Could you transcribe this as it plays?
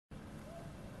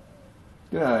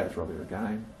G'day, it's Robbie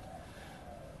again.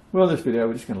 Well, in this video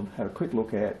we're just going to have a quick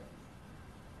look at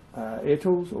air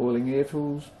tools, oiling air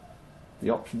tools, the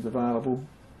options available,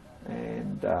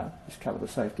 and just cover the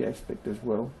safety aspect as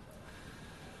well.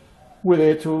 With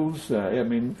air tools, I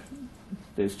mean,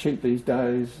 there's cheap these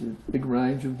days, a big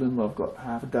range of them. I've got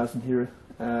half a dozen here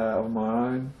of my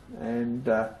own, and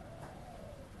they're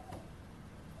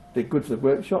good for the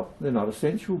workshop. They're not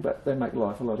essential, but they make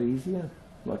life a lot easier,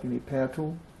 like any power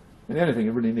tool. And the only thing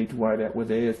you really need to worry about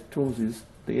with air tools is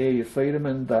the air you feed them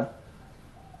and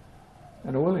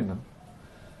oiling them.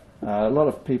 A lot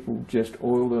of people just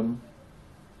oil them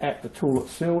at the tool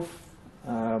itself.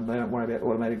 They don't worry about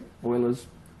automatic oilers,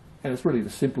 and it's really the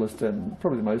simplest and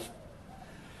probably the most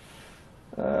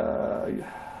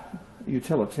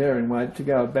utilitarian way to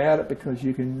go about it, because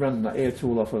you can run the air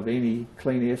tool off of any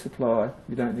clean air supply.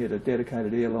 You don't need a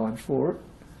dedicated air line for it,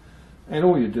 and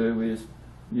all you do is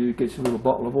you get your little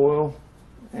bottle of oil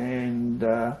and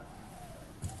you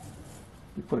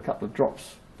put a couple of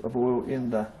drops of oil in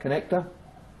the connector.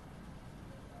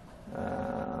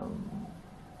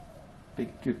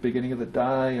 Beginning of the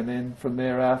day, and then from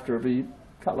there after every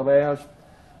couple of hours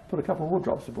put a couple more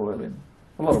drops of oil in.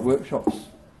 A lot of workshops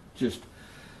just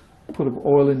put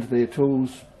oil into their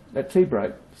tools at tea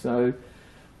break, so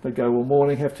they go all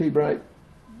morning, have tea break,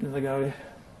 and they go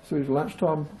through to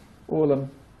lunchtime, oil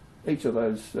them each of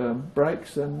those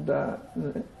breaks, and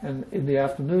in the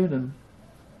afternoon, and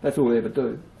that's all they ever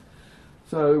do.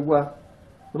 So a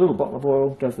little bottle of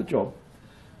oil does the job.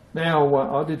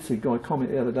 Now I did see a guy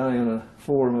comment the other day on a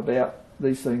forum about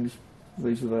these things.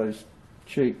 These are those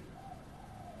cheap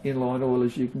inline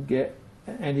oilers you can get,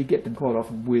 and you get them quite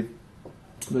often with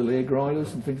little air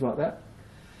grinders and things like that.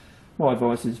 My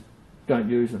advice is don't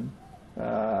use them.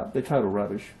 They're total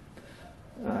rubbish.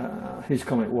 His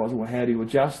comment was, well, how do you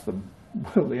adjust them?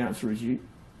 Well, the answer is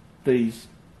these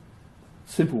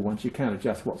simple ones you can't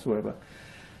adjust whatsoever.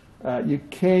 You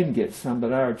can get some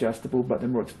that are adjustable, but they're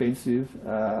more expensive.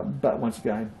 But once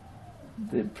again,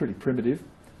 they're pretty primitive.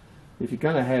 If you're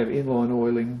going to have inline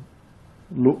oiling,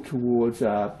 look towards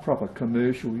a proper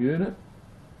commercial unit.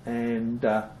 And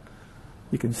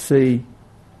you can see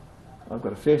I've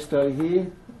got a Festo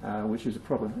here, which is a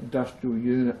proper industrial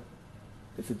unit.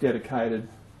 It's a dedicated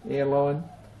airline,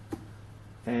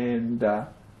 and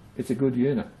it's a good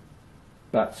unit.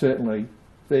 But certainly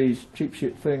these cheap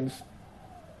shit things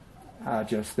are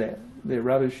just that. They're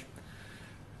rubbish.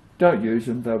 Don't use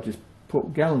them. They'll just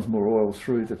put gallons more oil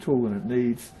through the tool than it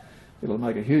needs. It'll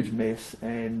make a huge mess,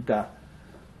 and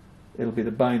it'll be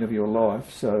the bane of your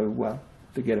life. So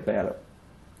forget about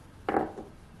it.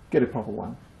 Get a proper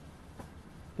one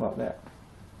like that.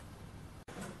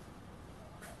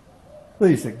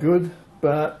 These are good,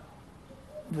 but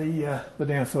the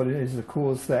downside is, of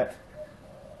course, that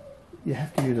you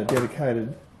have to use a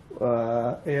dedicated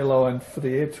airline for the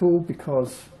air tool,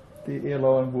 because the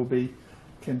airline will be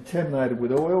contaminated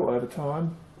with oil over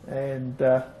time, and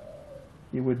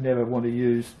you would never want to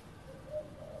use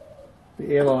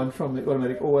the airline from the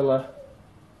automatic oiler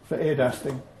for air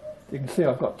dusting. You can see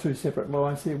I've got two separate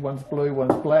lines here. One's blue,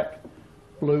 one's black.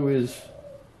 Blue is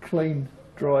clean,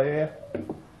 dry air.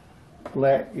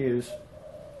 Black is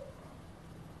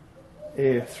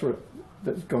air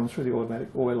that's gone through the automatic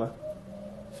oiler.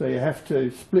 So you have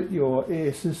to split your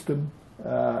air system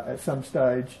at some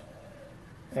stage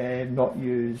and not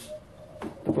use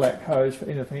the black hose for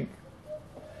anything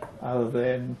other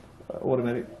than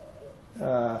automatic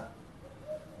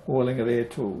oiling of air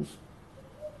tools.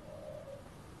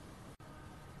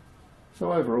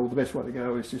 So overall, the best way to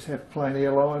go is just have a plain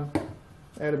airline,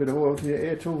 add a bit of oil to your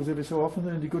air tools every so often,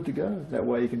 and you're good to go. That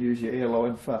way you can use your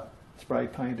airline for spray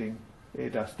painting,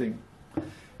 air dusting,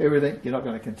 everything. You're not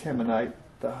going to contaminate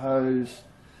the hose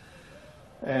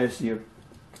as you're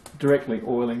directly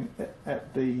oiling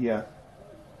at the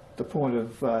point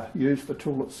of use for the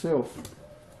tool itself.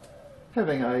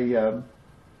 Having a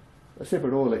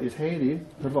separate oiler is handy,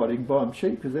 provided you can buy them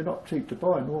cheap, because they're not cheap to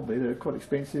buy normally. They're quite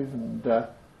expensive, and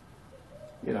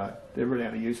you know, they're really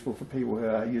only useful for people who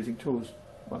are using tools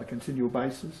on a continual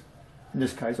basis. In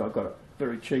this case, I got it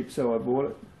very cheap, so I bought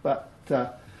it. But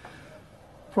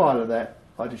prior to that,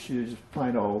 I just used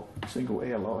plain old single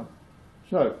airline.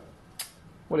 So,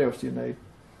 what else do you need?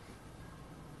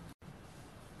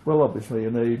 Well, obviously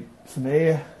you need some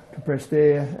air, compressed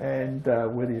air, and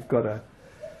whether you've got a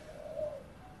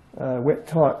wet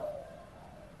type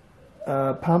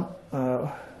pump,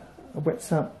 a wet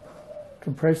sump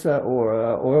compressor, or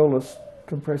an oilless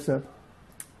compressor,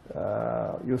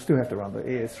 you'll still have to run the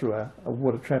air through a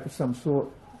water trap of some sort,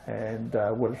 and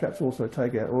water traps also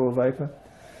take out oil vapour.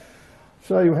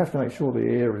 So you have to make sure the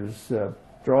air is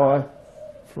dry,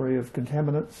 free of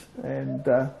contaminants, and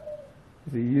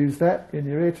if you use that in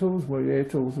your air tools, well, your air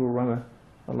tools will run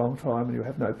a long time and you'll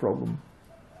have no problem.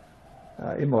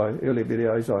 In my earlier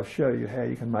videos I show you how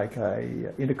you can make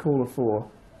a intercooler for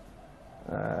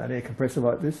an air compressor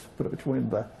like this, put it between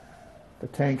the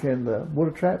tank and the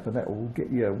water trap, and that will get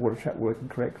your water trap working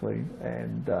correctly,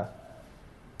 and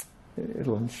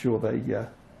it'll ensure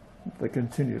the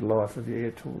continued life of your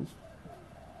air tools.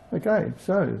 Okay,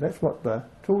 so that's what the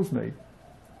tools need.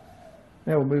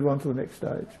 Now we'll move on to the next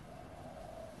stage.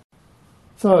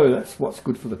 So that's what's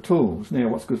good for the tools. Now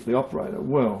what's good for the operator?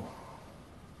 Well,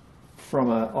 from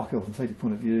an occupational health and safety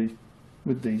point of view,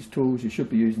 with these tools you should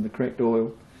be using the correct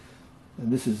oil,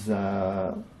 and this is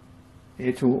air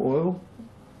tool oil.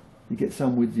 You get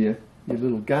some with your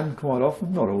little gun quite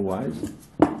often, not always,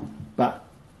 but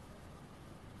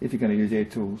if you're going to use air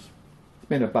tools,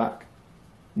 spend $1,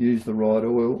 use the right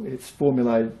oil. It's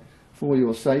formulated for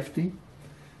your safety.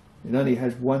 It only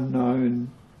has one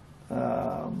known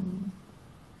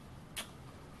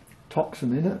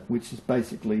toxin in it, which is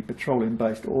basically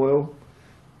petroleum-based oil.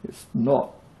 It's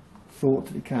not thought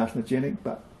to be carcinogenic,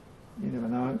 but you never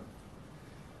know.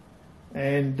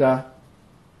 And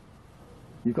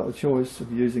you've got the choice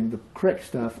of using the correct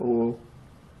stuff or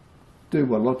do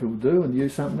what a lot of people do and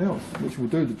use something else, which will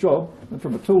do the job, and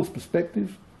from a tools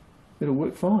perspective, it'll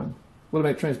work fine. What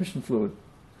about transmission fluid?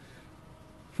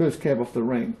 First cab off the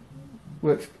rank,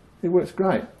 it works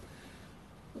great.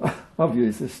 I've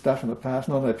used this stuff in the past,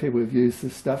 and I know people who've used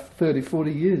this stuff 30,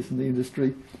 40 years in the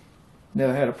industry,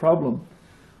 never had a problem.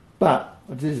 But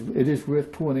it is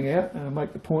worth pointing out, and I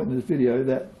make the point in this video,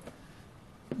 that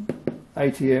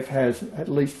ATF has at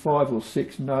least 5 or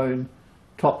 6 known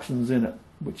toxins in it,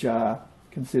 which are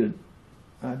considered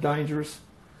dangerous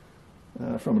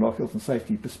from an occupational health and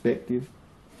safety perspective.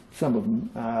 Some of them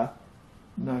are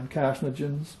known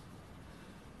carcinogens.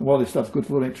 And while this stuff's good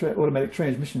for automatic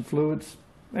transmission fluids,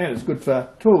 and it's good for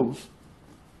tools,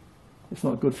 it's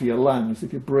not good for your lungs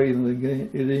if you're breathing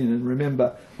it in. And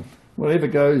remember, whatever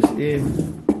goes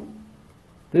in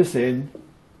this end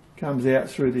comes out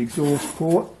through the exhaust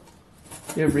port.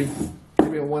 Every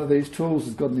one of these tools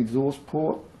has got an exhaust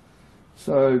port.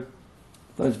 So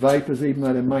those vapours, even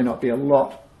though there may not be a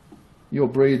lot, you're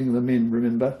breathing them in,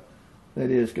 remember.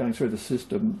 That air is going through the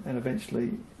system, and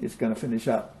eventually it's going to finish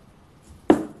up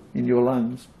in your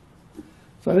lungs.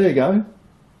 So there you go.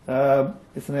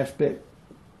 It's an aspect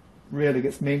rarely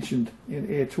gets mentioned in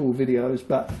air tool videos,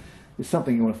 but it's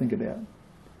something you want to think about.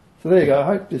 So there you go. I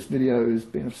hope this video has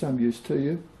been of some use to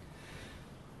you.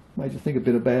 Made you think a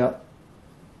bit about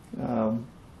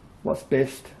what's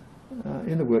best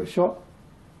in the workshop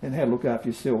and how to look after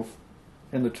yourself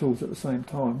and the tools at the same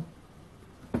time.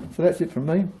 So that's it from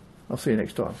me. I'll see you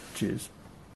next time. Cheers.